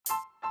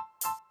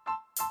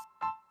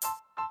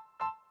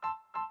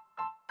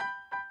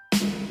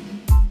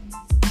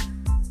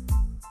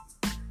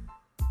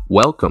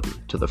Welcome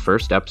to the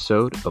first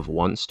episode of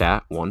One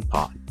Stat, One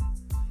Pod.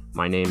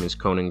 My name is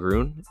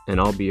Conan,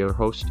 and I'll be your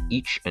host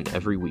each and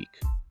every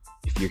week.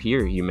 If you're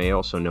here, you may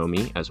also know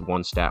me as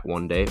One Stat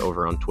One Day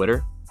over on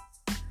Twitter.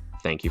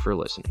 Thank you for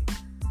listening.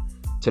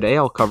 Today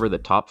I'll cover the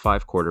top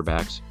 5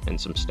 quarterbacks and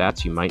some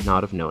stats you might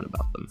not have known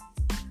about them.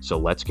 So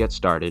let's get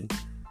started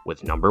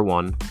with number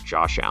 1,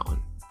 Josh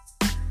Allen.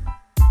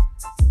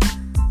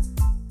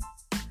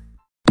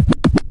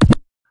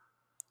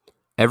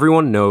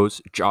 Everyone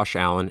knows Josh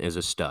Allen is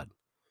a stud.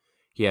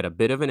 He had a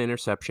bit of an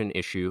interception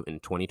issue in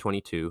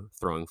 2022,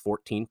 throwing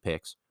 14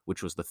 picks,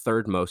 which was the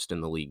third most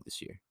in the league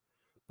this year.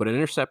 But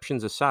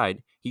interceptions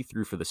aside, he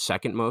threw for the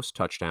second most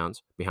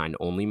touchdowns, behind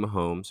only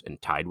Mahomes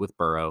and tied with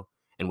Burrow,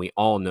 and we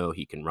all know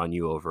he can run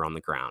you over on the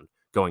ground,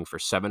 going for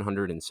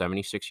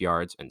 776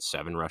 yards and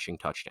 7 rushing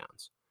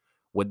touchdowns.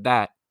 With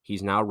that,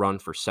 he's now run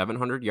for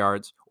 700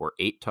 yards or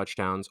 8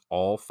 touchdowns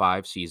all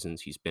 5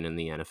 seasons he's been in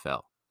the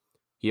NFL.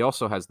 He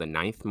also has the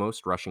 9th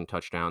most rushing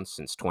touchdowns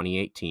since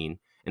 2018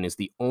 and is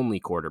the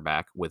only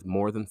quarterback with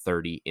more than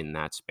 30 in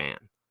that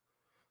span.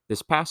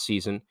 This past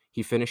season,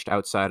 he finished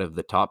outside of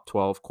the top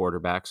 12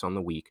 quarterbacks on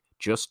the week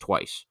just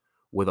twice,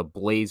 with a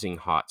blazing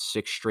hot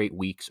 6 straight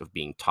weeks of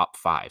being top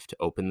 5 to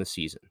open the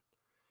season.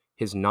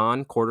 His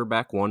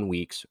non-quarterback 1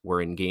 weeks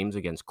were in games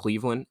against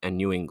Cleveland and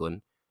New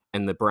England,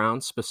 and the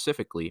Browns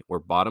specifically were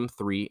bottom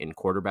 3 in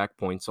quarterback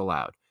points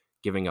allowed,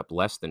 giving up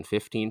less than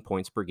 15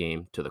 points per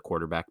game to the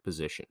quarterback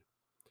position.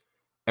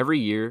 Every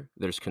year,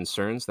 there's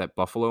concerns that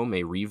Buffalo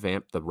may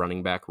revamp the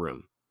running back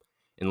room.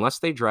 Unless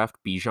they draft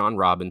Bijan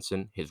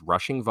Robinson, his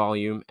rushing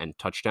volume and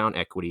touchdown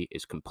equity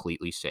is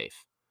completely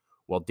safe.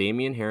 While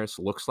Damian Harris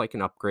looks like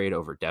an upgrade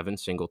over Devin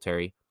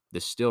Singletary,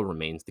 this still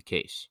remains the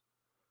case.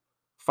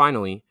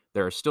 Finally,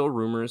 there are still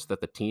rumors that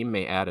the team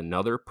may add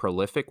another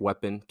prolific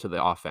weapon to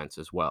the offense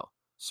as well.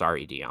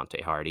 Sorry,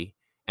 Deontay Hardy.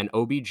 And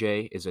OBJ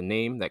is a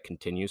name that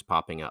continues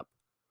popping up.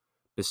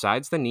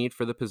 Besides the need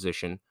for the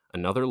position,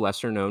 another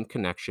lesser-known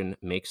connection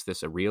makes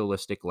this a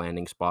realistic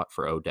landing spot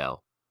for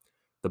Odell.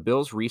 The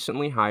Bills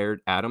recently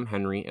hired Adam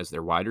Henry as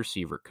their wide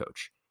receiver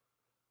coach.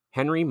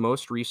 Henry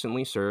most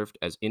recently served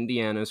as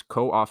Indiana's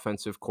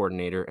co-offensive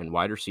coordinator and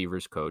wide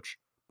receivers coach,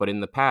 but in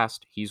the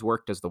past, he's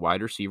worked as the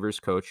wide receivers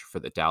coach for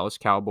the Dallas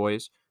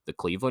Cowboys, the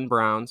Cleveland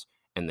Browns,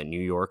 and the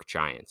New York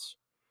Giants.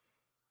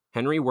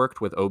 Henry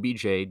worked with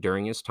OBJ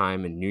during his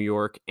time in New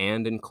York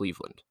and in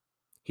Cleveland.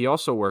 He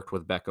also worked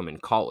with Beckham in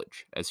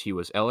college, as he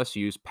was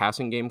LSU's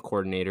passing game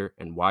coordinator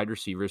and wide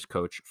receivers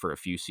coach for a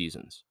few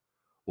seasons.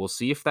 We'll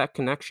see if that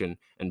connection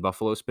and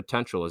Buffalo's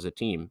potential as a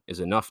team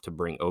is enough to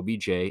bring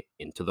OBJ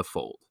into the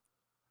fold.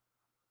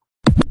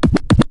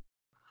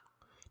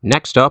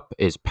 Next up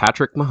is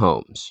Patrick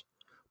Mahomes.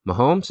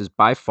 Mahomes is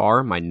by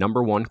far my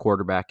number 1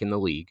 quarterback in the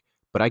league,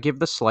 but I give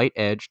the slight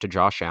edge to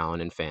Josh Allen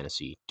in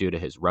fantasy due to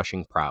his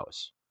rushing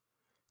prowess.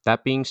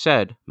 That being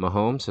said,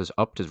 Mahomes has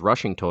upped his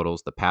rushing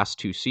totals the past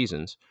 2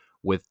 seasons,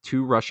 with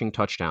 2 rushing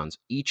touchdowns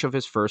each of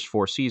his first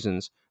 4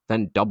 seasons,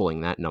 then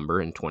doubling that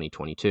number in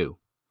 2022.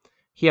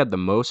 He had the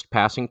most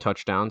passing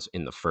touchdowns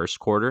in the first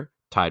quarter,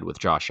 tied with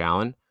Josh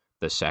Allen,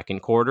 the second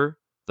quarter,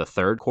 the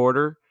third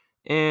quarter,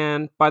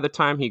 and by the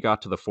time he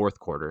got to the fourth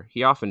quarter,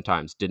 he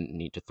oftentimes didn't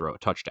need to throw a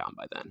touchdown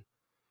by then.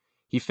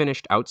 He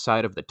finished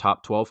outside of the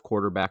top 12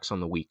 quarterbacks on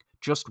the week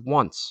just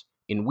once,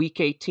 in Week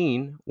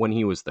 18, when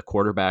he was the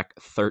quarterback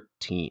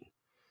 13.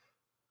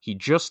 He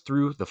just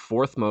threw the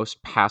 4th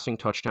most passing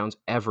touchdowns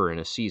ever in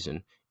a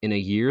season, in a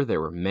year there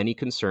were many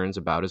concerns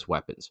about his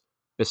weapons,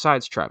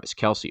 besides Travis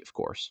Kelce, of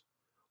course.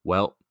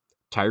 Well,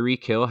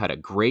 Tyreek Hill had a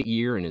great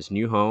year in his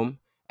new home,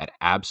 at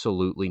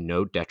absolutely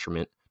no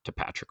detriment to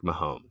Patrick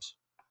Mahomes.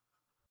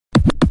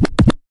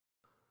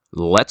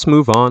 Let's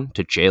move on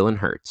to Jalen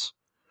Hurts.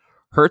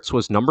 Hurts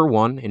was number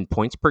 1 in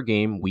points per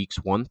game weeks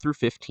 1 through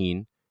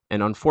 15,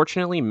 and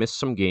unfortunately missed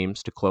some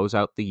games to close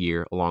out the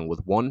year along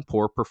with 1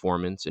 poor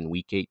performance in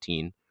Week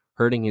 18,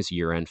 hurting his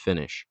year-end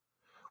finish.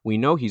 We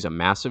know he's a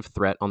massive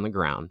threat on the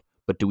ground,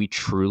 but do we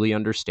truly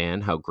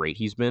understand how great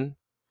he's been?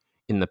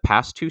 In the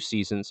past 2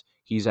 seasons,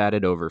 he's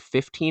added over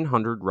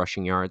 1,500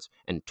 rushing yards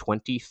and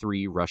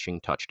 23 rushing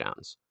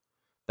touchdowns.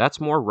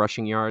 That's more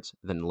rushing yards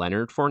than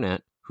Leonard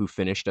Fournette, who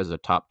finished as a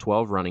top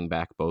 12 running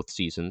back both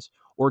seasons,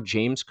 or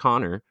James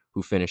Conner,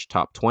 who finished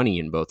top 20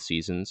 in both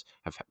seasons,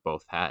 have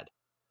both had.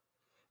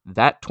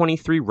 That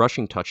 23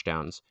 rushing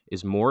touchdowns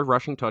is more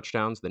rushing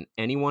touchdowns than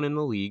anyone in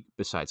the league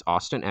besides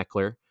Austin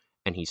Eckler,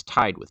 and he's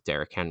tied with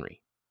Derrick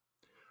Henry.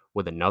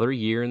 With another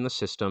year in the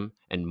system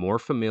and more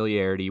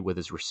familiarity with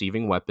his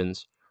receiving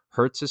weapons,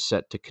 Hurts is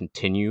set to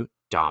continue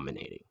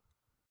dominating.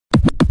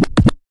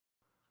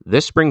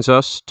 This brings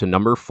us to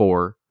number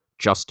 4,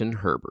 Justin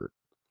Herbert.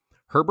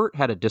 Herbert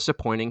had a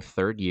disappointing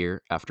 3rd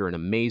year after an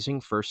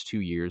amazing first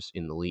 2 years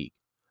in the league.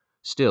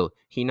 Still,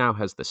 he now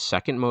has the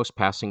 2nd most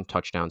passing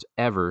touchdowns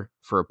ever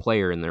for a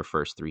player in their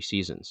first 3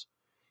 seasons.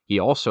 He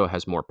also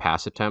has more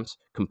pass attempts,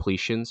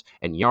 completions,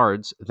 and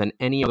yards than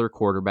any other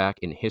quarterback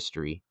in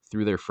history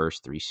through their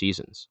first 3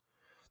 seasons.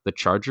 The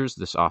Chargers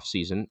this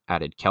offseason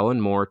added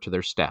Kellen Moore to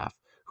their staff,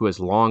 who has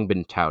long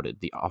been touted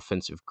the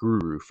offensive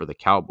guru for the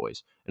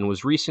Cowboys and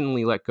was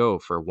recently let go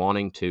for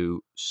wanting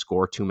to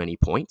score too many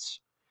points?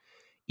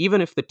 Even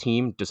if the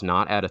team does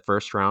not add a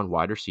first round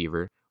wide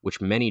receiver,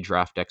 which many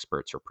draft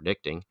experts are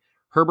predicting,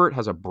 Herbert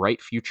has a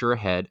bright future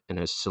ahead and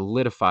has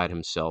solidified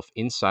himself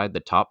inside the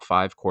top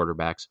 5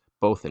 quarterbacks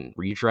both in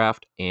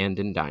redraft and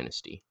in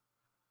Dynasty.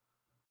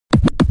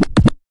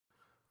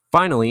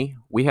 Finally,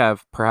 we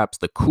have perhaps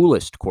the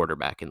coolest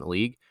quarterback in the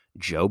league,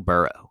 Joe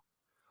Burrow.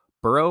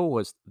 Burrow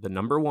was the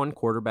number one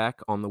quarterback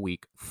on the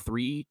week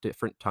 3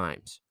 different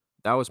times.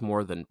 That was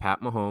more than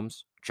Pat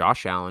Mahomes,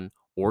 Josh Allen,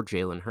 or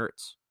Jalen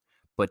Hurts.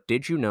 But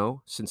did you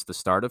know, since the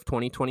start of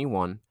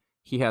 2021,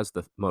 he has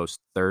the most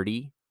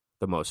 30,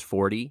 the most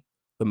 40,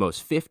 the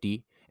most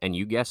 50, and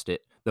you guessed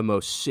it, the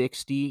most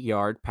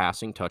 60-yard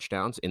passing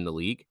touchdowns in the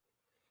league?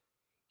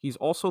 He's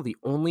also the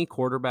only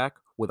quarterback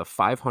with a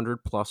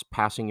 500 plus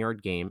passing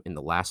yard game in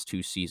the last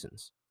 2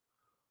 seasons.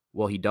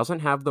 While he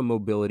doesn't have the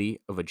mobility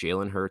of a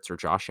Jalen Hurts or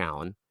Josh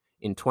Allen,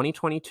 in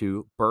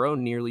 2022, Burrow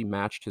nearly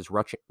matched his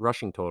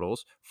rushing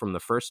totals from the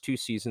first 2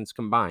 seasons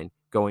combined,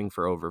 going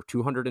for over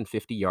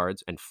 250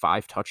 yards and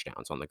 5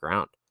 touchdowns on the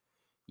ground.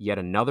 Yet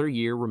another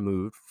year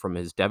removed from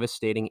his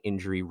devastating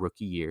injury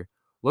rookie year,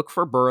 look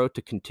for Burrow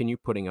to continue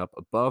putting up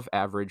above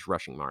average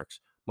rushing marks,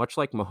 much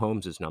like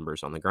Mahomes'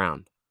 numbers on the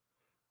ground.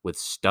 With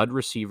stud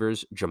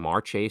receivers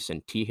Jamar Chase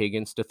and T.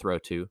 Higgins to throw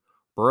to,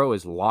 Burrow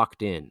is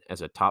locked in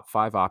as a top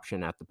 5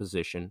 option at the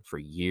position for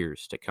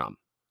years to come.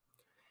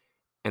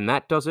 And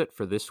that does it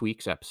for this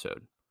week's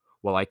episode.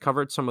 While I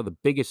covered some of the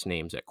biggest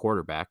names at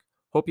quarterback,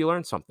 hope you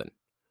learned something.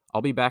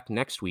 I'll be back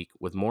next week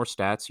with more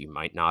stats you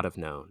might not have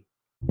known.